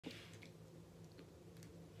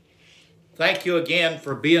Thank you again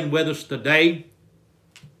for being with us today.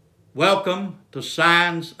 Welcome to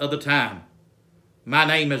Signs of the Time. My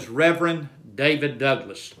name is Reverend David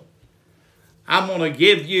Douglas. I'm going to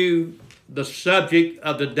give you the subject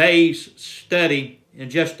of today's study in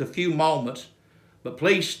just a few moments, but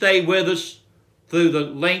please stay with us through the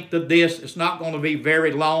length of this. It's not going to be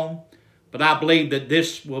very long, but I believe that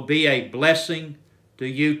this will be a blessing to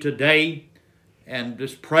you today, and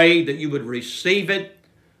just pray that you would receive it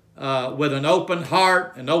with an open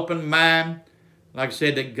heart, an open mind. Like I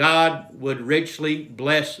said, that God would richly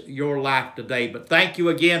bless your life today. But thank you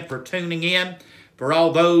again for tuning in. For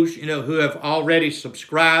all those, who have already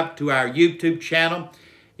subscribed to our YouTube channel.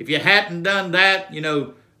 If you hadn't done that,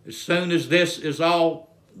 as soon as this is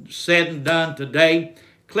all said and done today,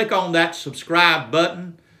 click on that subscribe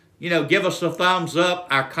button. Give us a thumbs up.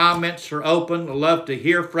 Our comments are open. We'd love to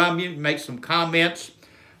hear from you. Make some comments,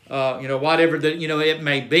 whatever that, it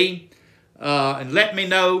may be. And let me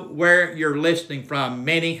know where you're listening from.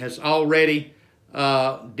 Many has already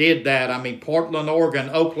did that. Portland, Oregon,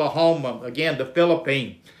 Oklahoma, again, the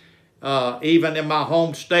Philippines, even in my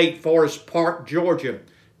home state, Forest Park, Georgia,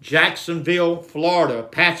 Jacksonville, Florida,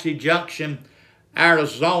 Apache Junction,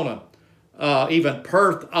 Arizona, even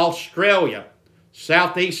Perth, Australia,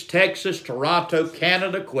 Southeast Texas, Toronto,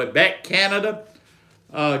 Canada, Quebec, Canada,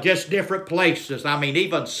 just different places.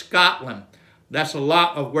 even Scotland. That's a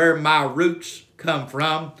lot of where my roots come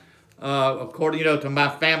from. According to my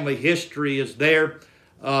family history is there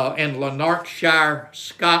in Lanarkshire,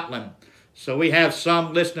 Scotland. So we have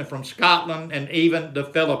some listening from Scotland and even the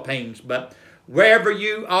Philippines. But wherever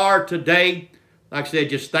you are today, like I said,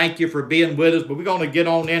 just thank you for being with us. But we're going to get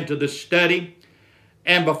on into the study.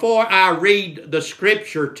 And before I read the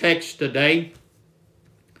scripture text today,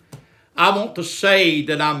 I want to say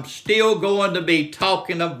that I'm still going to be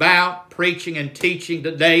talking about, preaching and teaching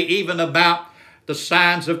today, even about the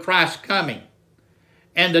signs of Christ's coming.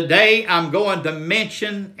 And today I'm going to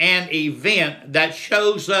mention an event that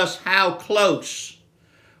shows us how close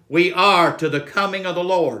we are to the coming of the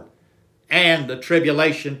Lord and the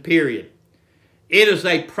tribulation period. It is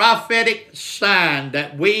a prophetic sign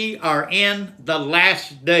that we are in the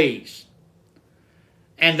last days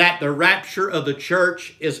and that the rapture of the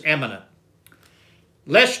church is imminent.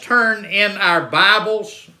 Let's turn in our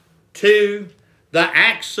Bibles to the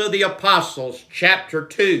Acts of the Apostles, chapter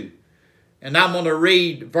 2. And I'm going to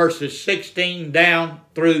read verses 16 down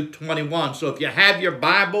through 21. So if you have your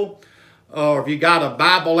Bible, or if you got a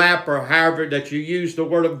Bible app, or however that you use the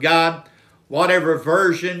Word of God, whatever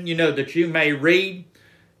version, that you may read.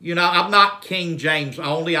 I'm not King James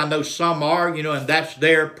only. I know some are, and that's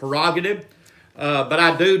their prerogative. But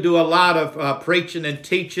I do a lot of preaching and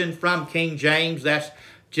teaching from King James. That's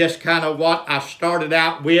just kind of what I started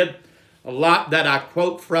out with. A lot that I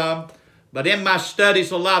quote from. But in my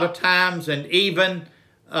studies a lot of times, and even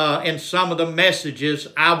in some of the messages,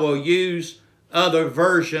 I will use other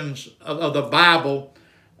versions of the Bible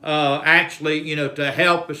actually, to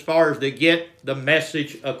help as far as to get the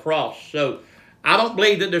message across. So I don't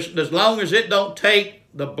believe that as long as it don't take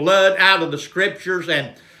the blood out of the scriptures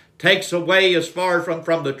and takes away as far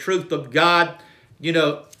from the truth of God,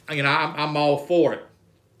 I'm all for it.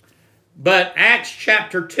 But Acts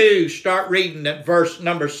chapter 2, start reading at verse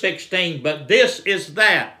number 16. But this is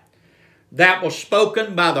that was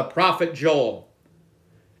spoken by the prophet Joel.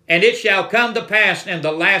 And it shall come to pass in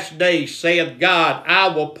the last days, saith God, I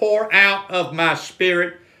will pour out of my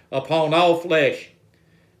spirit upon all flesh.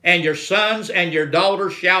 And your sons and your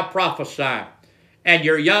daughters shall prophesy. And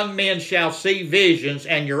your young men shall see visions,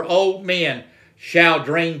 and your old men shall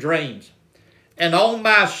dream dreams. And on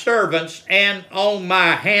my servants and on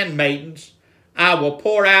my handmaidens I will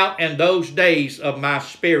pour out in those days of my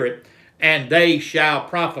spirit, and they shall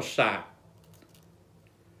prophesy.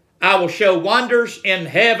 I will show wonders in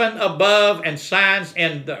heaven above and signs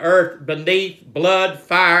in the earth beneath, blood,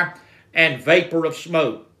 fire, and vapor of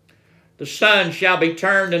smoke. The sun shall be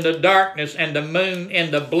turned into darkness and the moon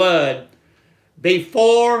into blood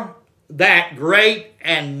before that great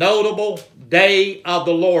and notable day of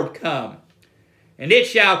the Lord come. And it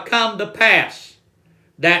shall come to pass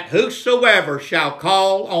that whosoever shall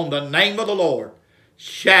call on the name of the Lord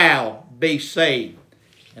shall be saved.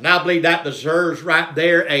 And I believe that deserves right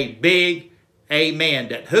there a big amen.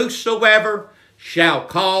 That whosoever shall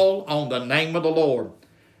call on the name of the Lord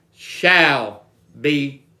shall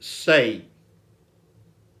be saved.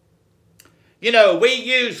 We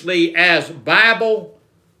usually as Bible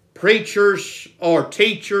preachers or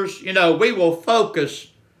teachers, we will focus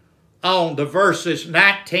on the verses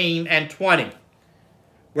 19 and 20,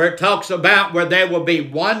 where it talks about where there will be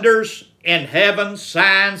wonders in heaven,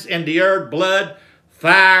 signs in the earth, blood,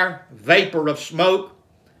 fire, vapor of smoke.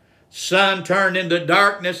 Sun turned into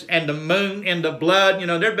darkness and the moon into blood. You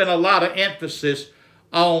know, there's been a lot of emphasis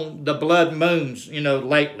on the blood moons, you know,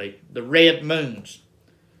 lately, the red moons.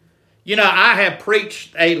 You know, I have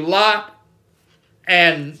preached a lot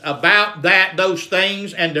and about those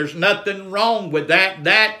things, and there's nothing wrong with that.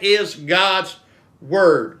 That is God's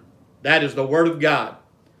Word. That is the Word of God.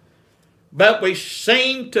 But we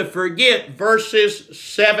seem to forget verses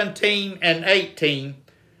 17 and 18,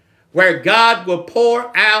 where God will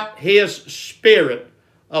pour out His Spirit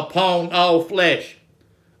upon all flesh,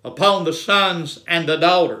 upon the sons and the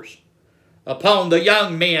daughters, upon the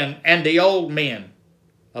young men and the old men,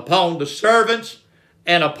 upon the servants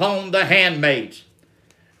and upon the handmaids.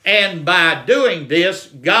 And by doing this,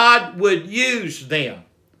 God would use them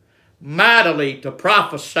mightily to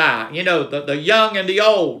prophesy. You know, the young and the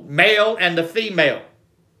old, male and the female.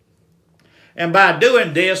 And by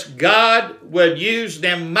doing this, God would use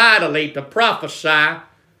them mightily to prophesy.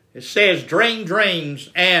 It says, dream dreams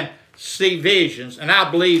and see visions. And I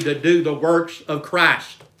believe to do the works of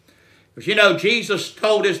Christ. Because you know, Jesus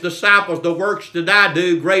told His disciples, the works that I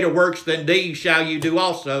do, greater works than these shall you do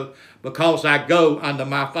also, because I go unto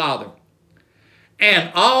my Father.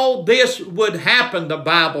 And all this would happen, the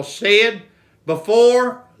Bible said,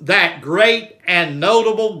 before that great and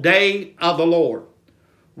notable day of the Lord.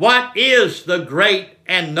 What is the great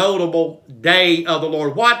and notable day of the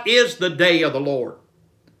Lord? What is the day of the Lord?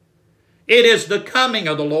 It is the coming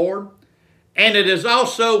of the Lord, and it is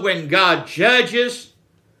also when God judges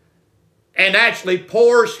and actually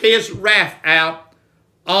pours His wrath out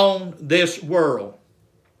on this world.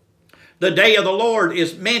 The day of the Lord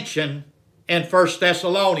is mentioned in 1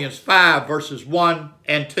 Thessalonians 5, verses 1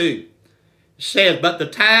 and 2. It says, but the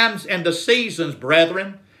times and the seasons,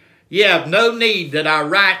 brethren, ye have no need that I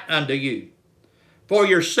write unto you. For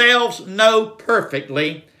yourselves know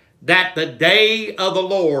perfectly that the day of the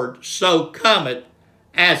Lord so cometh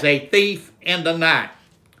as a thief in the night.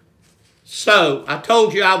 So, I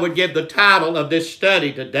told you I would give the title of this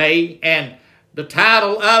study today, and the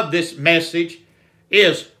title of this message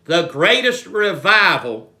is The Greatest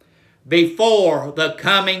Revival Before the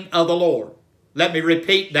Coming of the Lord. Let me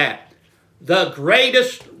repeat that. The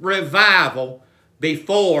greatest revival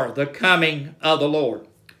before the coming of the Lord.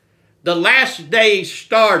 The last days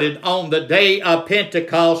started on the day of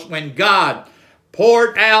Pentecost, when God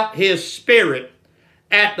poured out His Spirit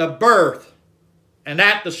at the birth and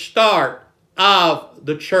at the start of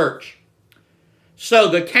the church. So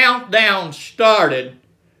the countdown started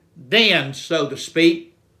then, so to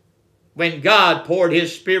speak, when God poured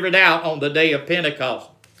His Spirit out on the day of Pentecost.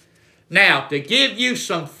 Now, to give you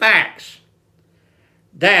some facts,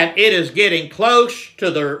 that it is getting close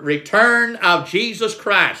to the return of Jesus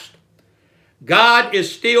Christ. God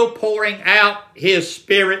is still pouring out His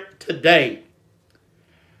Spirit today.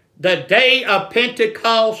 The day of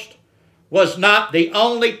Pentecost was not the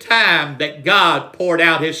only time that God poured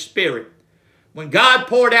out His Spirit. When God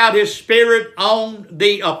poured out His Spirit on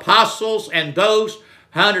the apostles and those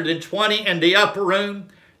 120 in the upper room,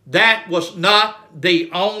 that was not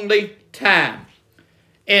the only time.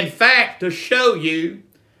 In fact, to show you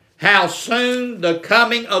how soon the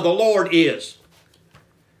coming of the Lord is,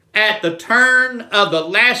 at the turn of the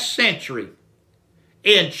last century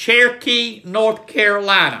in Cherokee, North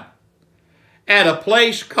Carolina, at a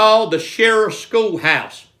place called the Sheriff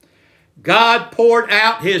Schoolhouse, God poured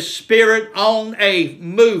out His Spirit on a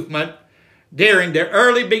movement during the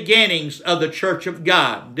early beginnings of the Church of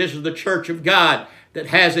God. This is the Church of God that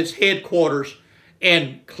has its headquarters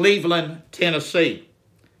in Cleveland, Tennessee.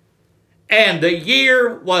 And the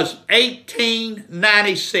year was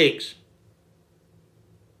 1896.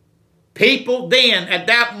 People then, at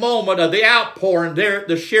that moment of the outpouring there at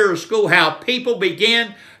the Sheriff Schoolhouse, people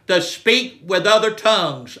began to speak with other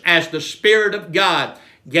tongues as the Spirit of God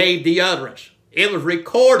gave the utterance. It was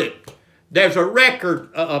recorded. There's a record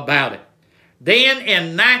about it. Then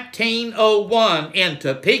in 1901 in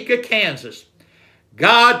Topeka, Kansas,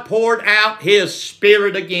 God poured out His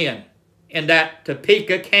Spirit again in that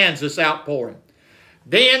Topeka, Kansas outpouring.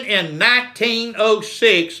 Then in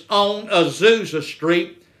 1906 on Azusa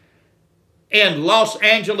Street in Los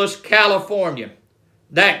Angeles, California,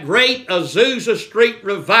 that great Azusa Street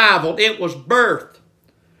revival, it was birthed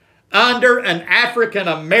under an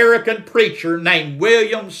African-American preacher named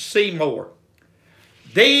William Seymour.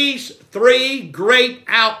 These three great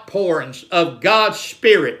outpourings of God's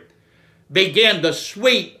Spirit began to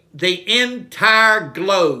sweep the entire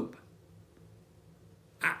globe.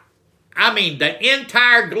 I mean, the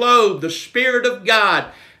entire globe, the Spirit of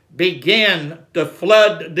God begin to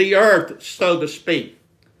flood the earth, so to speak.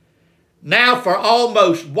 Now for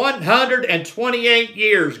almost 128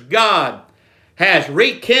 years, God has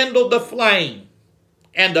rekindled the flame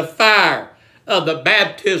and the fire of the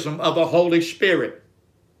baptism of the Holy Spirit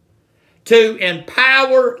to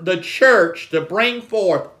empower the church to bring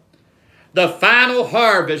forth the final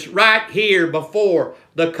harvest right here before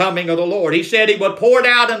the coming of the Lord. He said He would pour it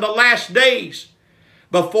out in the last days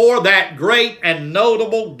before that great and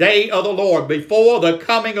notable day of the Lord. Before the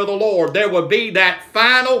coming of the Lord, there would be that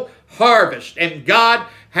final harvest. And God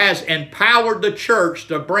has empowered the church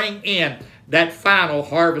to bring in that final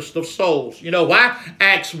harvest of souls. You know why?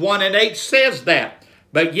 Acts 1:8 says that.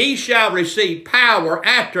 But ye shall receive power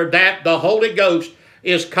after that the Holy Ghost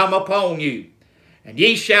is come upon you. And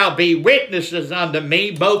ye shall be witnesses unto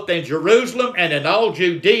me both in Jerusalem and in all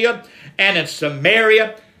Judea and in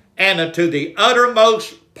Samaria and unto the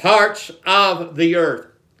uttermost parts of the earth.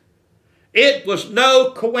 It was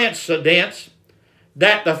no coincidence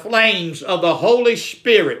that the flames of the Holy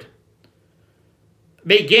Spirit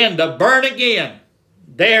began to burn again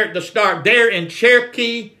there in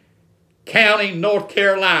Cherokee County, North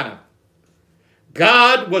Carolina.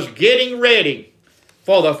 God was getting ready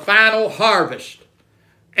for the final harvest.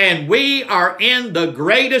 And we are in the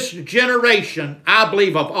greatest generation, I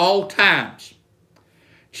believe, of all times.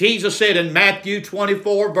 Jesus said in Matthew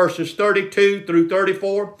 24, verses 32 through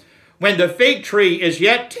 34, when the fig tree is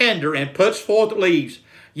yet tender and puts forth leaves,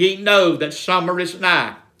 ye know that summer is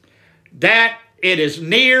nigh, that it is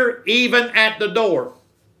near, even at the door.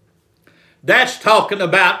 That's talking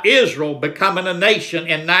about Israel becoming a nation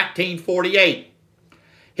in 1948.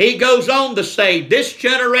 He goes on to say, this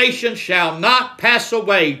generation shall not pass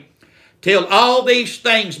away till all these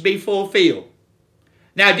things be fulfilled.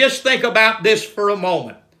 Now just think about this for a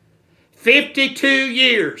moment. 52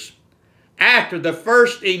 years after the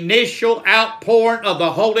first initial outpouring of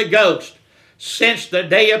the Holy Ghost since the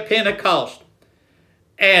day of Pentecost,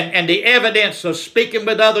 and the evidence of speaking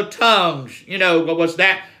with other tongues, you know, what was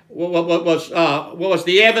the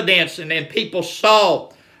evidence? And people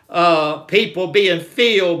saw people being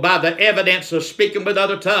filled by the evidence of speaking with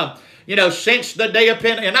other tongues. You know, since the day of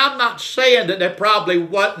Pentecost. And I'm not saying that there probably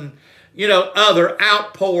wasn't, you know, other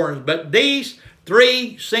outpourings, but these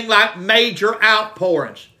three seem like major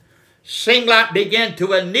outpourings. Seem like begin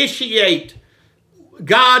to initiate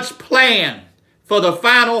God's plan for the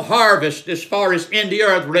final harvest as far as in the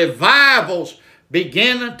earth. Revivals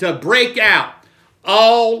begin to break out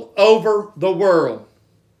all over the world.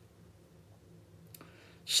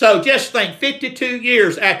 So just think, 52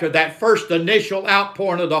 years after that first initial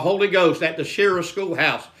outpouring of the Holy Ghost at the Shearer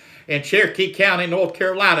Schoolhouse in Cherokee County, North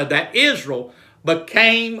Carolina, that Israel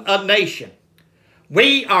became a nation.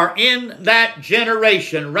 We are in that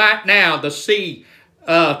generation right now to see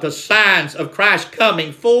the signs of Christ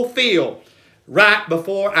coming fulfilled right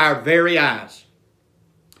before our very eyes.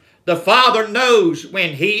 The Father knows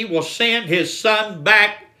when He will send His Son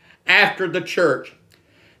back after the church.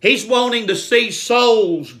 He's wanting to see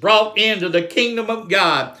souls brought into the kingdom of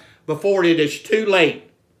God before it is too late.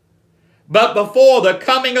 But before the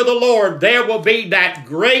coming of the Lord, there will be that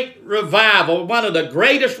great revival, one of the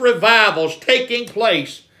greatest revivals taking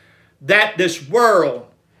place that this world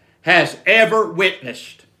has ever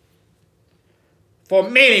witnessed. For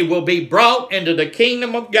many will be brought into the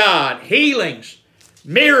kingdom of God. Healings,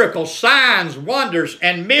 miracles, signs, wonders,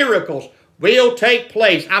 and miracles will take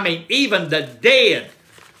place. I mean, even the dead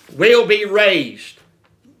will be raised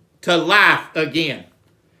to life again.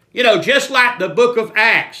 You know, just like the book of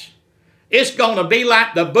Acts, it's going to be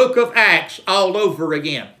like the book of Acts all over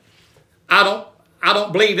again. I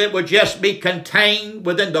don't believe it would just be contained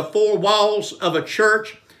within the four walls of a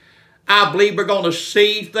church. I believe we're going to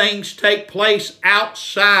see things take place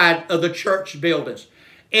outside of the church buildings,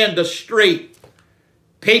 in the street.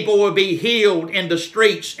 People will be healed in the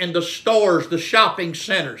streets, in the stores, the shopping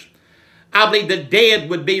centers. I believe the dead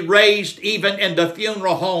would be raised even in the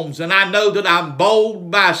funeral homes. And I know that I'm bold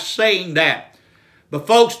by saying that. But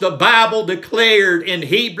folks, the Bible declared in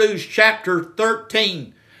Hebrews chapter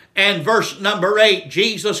 13 and verse number 8,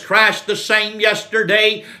 Jesus Christ the same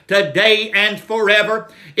yesterday, today, and forever.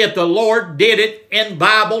 If the Lord did it in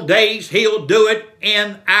Bible days, He'll do it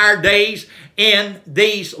in our days, in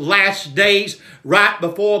these last days, right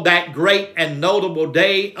before that great and notable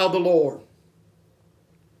day of the Lord.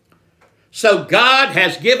 So God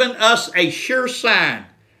has given us a sure sign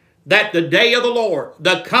that the day of the Lord,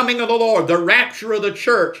 the coming of the Lord, the rapture of the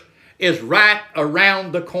church is right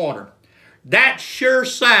around the corner. That sure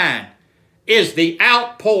sign is the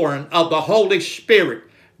outpouring of the Holy Spirit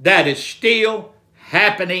that is still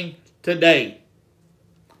happening today.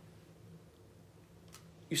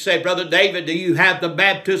 You say, Brother David, do you have the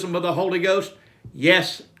baptism of the Holy Ghost?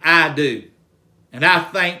 Yes, I do. And I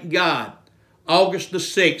thank God. August the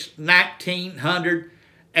 6th,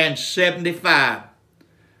 1975.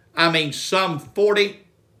 I mean,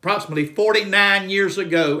 approximately 49 years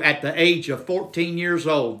ago, at the age of 14 years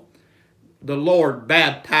old, the Lord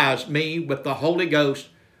baptized me with the Holy Ghost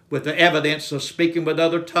with the evidence of speaking with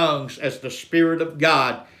other tongues as the Spirit of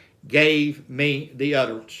God gave me the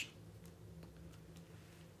utterance.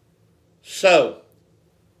 So,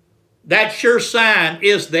 that sure sign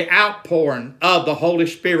is the outpouring of the Holy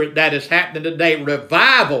Spirit that is happening today.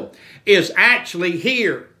 Revival is actually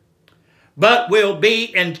here, but will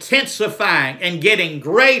be intensifying and getting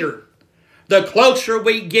greater the closer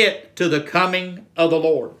we get to the coming of the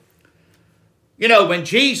Lord. You know, when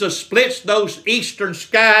Jesus splits those eastern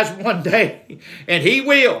skies one day, and He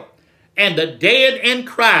will, and the dead in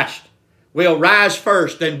Christ will rise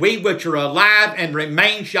first, and we which are alive and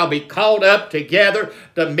remain shall be caught up together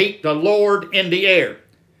to meet the Lord in the air.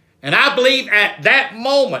 And I believe at that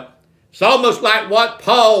moment, it's almost like what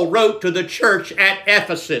Paul wrote to the church at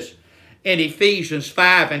Ephesus in Ephesians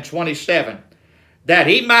 5 and 27, that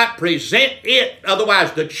he might present it,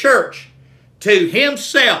 otherwise the church, to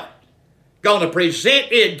himself, going to present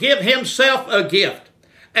it, give himself a gift,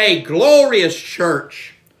 a glorious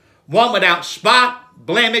church, one without spot,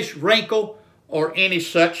 blemish, wrinkle, or any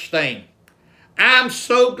such thing. I'm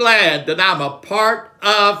so glad that I'm a part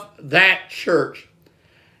of that church.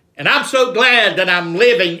 And I'm so glad that I'm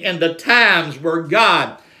living in the times where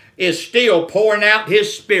God is still pouring out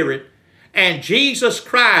His Spirit, and Jesus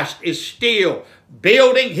Christ is still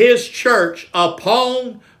building His church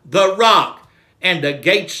upon the rock, and the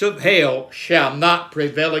gates of hell shall not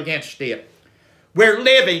prevail against it. We're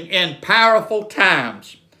living in powerful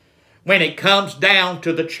times when it comes down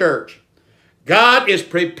to the church. God is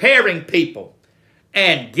preparing people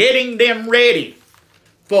and getting them ready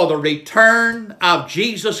for the return of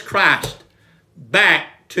Jesus Christ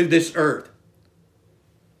back to this earth.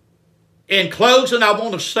 In closing, I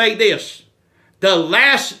want to say this. The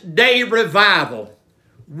last day revival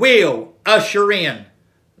will usher in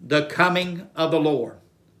the coming of the Lord.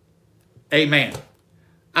 Amen.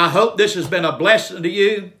 I hope this has been a blessing to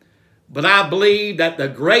you, but I believe that the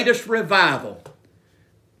greatest revival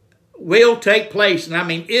will take place, and I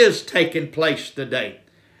mean is taking place today,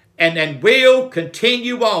 and will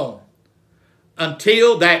continue on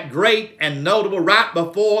until that great and notable, right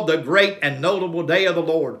before the great and notable day of the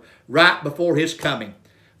Lord, right before His coming.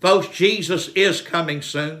 Folks, Jesus is coming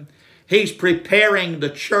soon. He's preparing the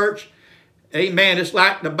church. Amen. It's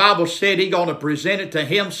like the Bible said He's going to present it to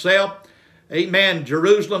Himself. Amen.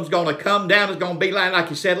 Jerusalem's going to come down. It's going to be like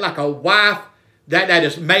He said, like a wife that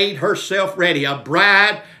has made herself ready. A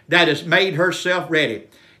bride that has made herself ready.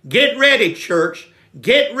 Get ready, church.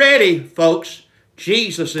 Get ready, folks.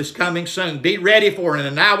 Jesus is coming soon. Be ready for it in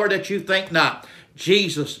an hour that you think not.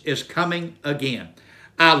 Jesus is coming again.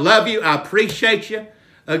 I love you. I appreciate you.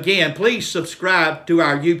 Again, please subscribe to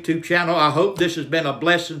our YouTube channel. I hope this has been a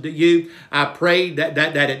blessing to you. I pray that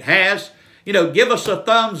it has. You know, give us a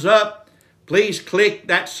thumbs up. Please click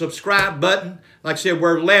that subscribe button. Like I said,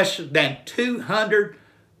 we're less than 200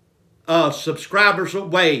 subscribers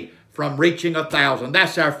away from reaching 1,000.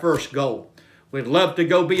 That's our first goal. We'd love to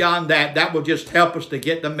go beyond that. That will just help us to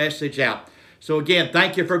get the message out. So again,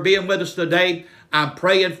 thank you for being with us today. I'm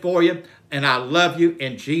praying for you, and I love you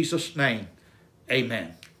in Jesus' name.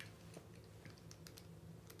 Amen.